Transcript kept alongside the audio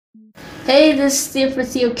Hey, this is Theo for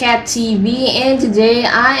Theo Cat TV, and today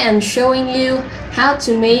I am showing you how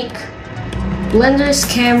to make Blender's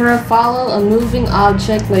camera follow a moving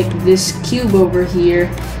object like this cube over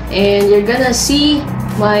here. And you're gonna see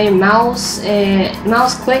my mouse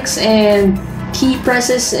clicks and key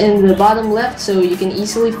presses in the bottom left, so you can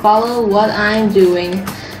easily follow what I'm doing.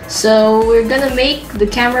 So we're gonna make the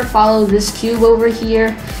camera follow this cube over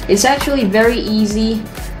here. It's actually very easy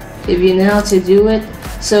if you know how to do it.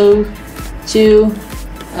 So to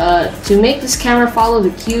make this camera follow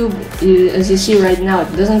the cube, as you see right now,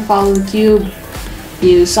 it doesn't follow the cube.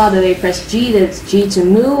 You saw that I pressed G, that's G to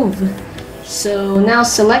move. So now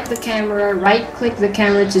select the camera, right click the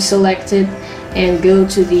camera to select it, and go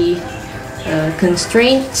to the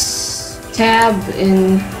constraints tab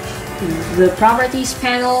in the properties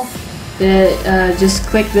panel. Just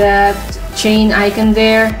click that chain icon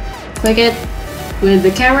there, click it. With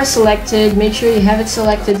the camera selected, make sure you have it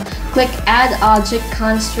selected. Click Add Object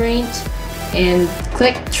Constraint and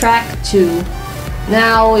click Track to.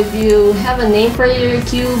 Now, if you have a name for your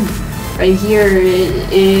cube, right here,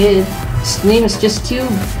 its name is just cube.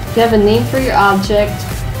 If you have a name for your object,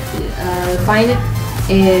 find it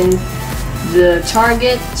in the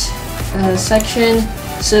target section.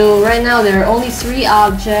 So right now there are only 3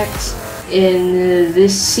 objects in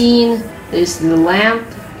this scene. There's the lamp,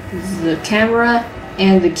 the camera,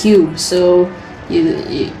 and the cube, so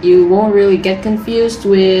you won't really get confused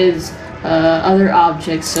with other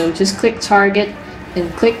objects. So just click target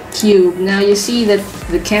and click cube. Now you see that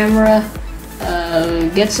the camera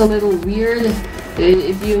gets a little weird.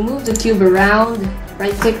 If you move the cube around,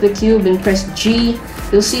 right click the cube and press G,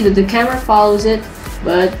 you'll see that the camera follows it,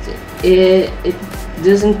 but it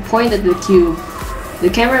doesn't point at the cube. The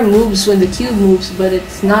camera moves when the cube moves, but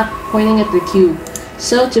it's not pointing at the cube.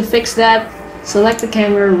 So to fix that, select the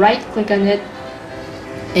camera, right click on it,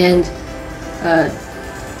 and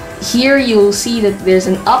here you'll see that there's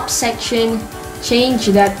an up section. Change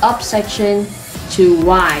that up section to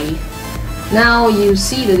Y. Now you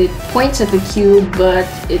see that it points at the cube, but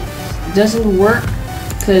it doesn't work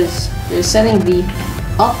because you're setting the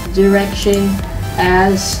up direction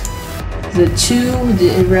as the to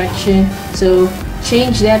direction. So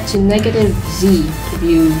change that to -Z. If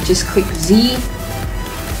you just click Z,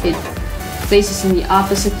 it faces in the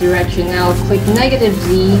opposite direction. Now click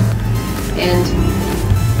 -Z, and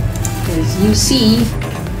as you see,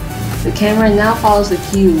 the camera now follows the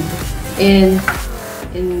cube. In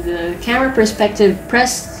the camera perspective,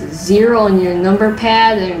 press 0 on your number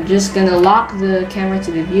pad, and you're just gonna lock the camera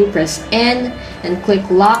to the view. Press N and click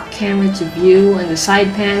lock camera to view on the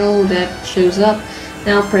side panel that shows up.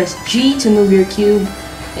 Now press G to move your cube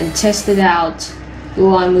and test it out. You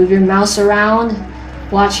wanna move your mouse around.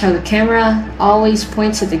 Watch how the camera always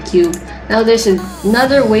points at the cube. Now there's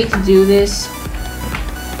another way to do this.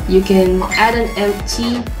 You can add an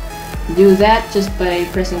empty. Do that just by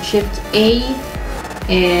pressing Shift A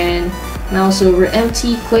and mouse over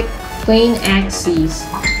empty, click plane axes.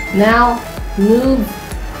 Now move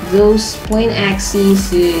those plane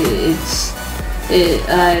axes.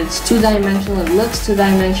 It's two-dimensional, it looks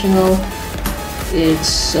two-dimensional.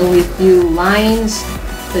 It's only a few lines.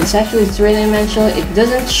 It's actually 3-dimensional. It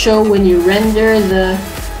doesn't show when you render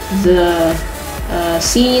the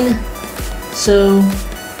scene. So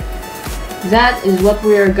that is what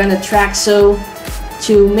we're gonna track. So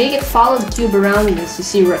to make it follow the cube around, as you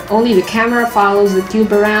see, only the camera follows the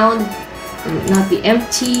cube around, not the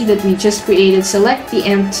empty that we just created. Select the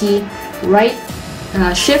empty, right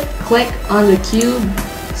shift click on the cube,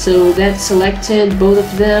 so that's selected, both of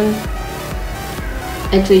them.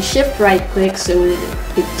 Actually shift right click, so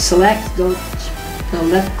it selects, don't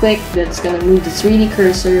left click, that's gonna move the 3D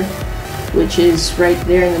cursor, which is right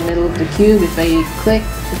there in the middle of the cube. If I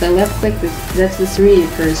left click, that's the 3D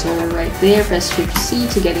cursor right there. Press Shift C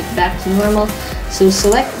to get it back to normal. So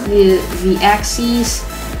select the axes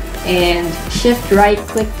and shift right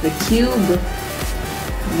click the cube,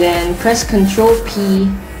 then press Ctrl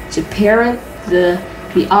P to parent the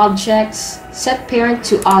objects. Set parent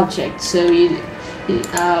to object. So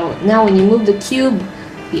now when you move the cube,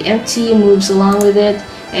 the empty moves along with it,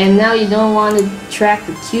 and now you don't want to track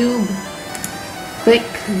the cube. Click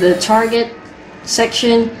the target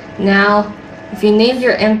section. Now if you named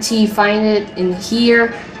your empty, find it in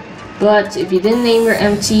here, but if you didn't name your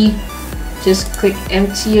empty, just click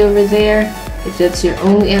empty over there if that's your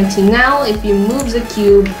only empty. Now if you move the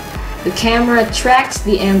cube, the camera tracks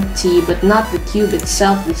the empty but not the cube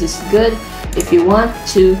itself. This is good if you want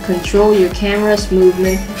to control your camera's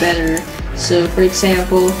movement better. So for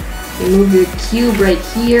example, you move your cube right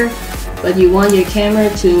here, but you want your camera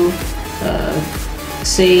to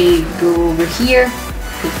say go over here,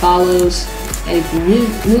 it follows, and if you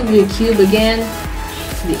move your cube again,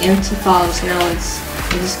 the empty follows. Now it's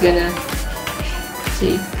just gonna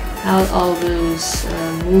take out all those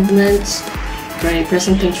movements by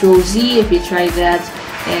pressing Ctrl Z. If you try that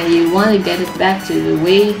and you want to get it back to the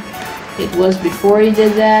way it was before you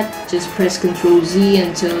did that, just press Ctrl Z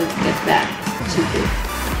until it gets back to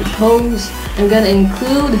the pose. I'm gonna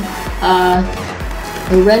include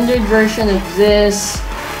a rendered version of this,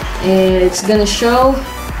 and it's gonna show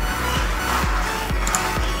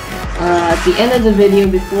at the end of the video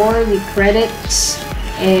before the credits.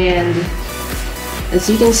 And as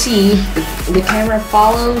you can see, the camera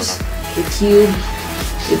follows the cube.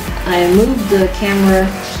 If I move the camera,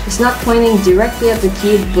 it's not pointing directly at the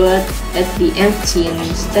cube but at the empty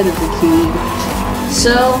instead of the cube.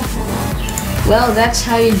 So, well, that's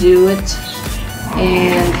how you do it.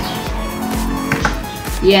 And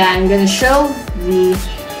yeah, I'm gonna show the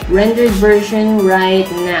rendered version right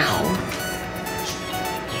now.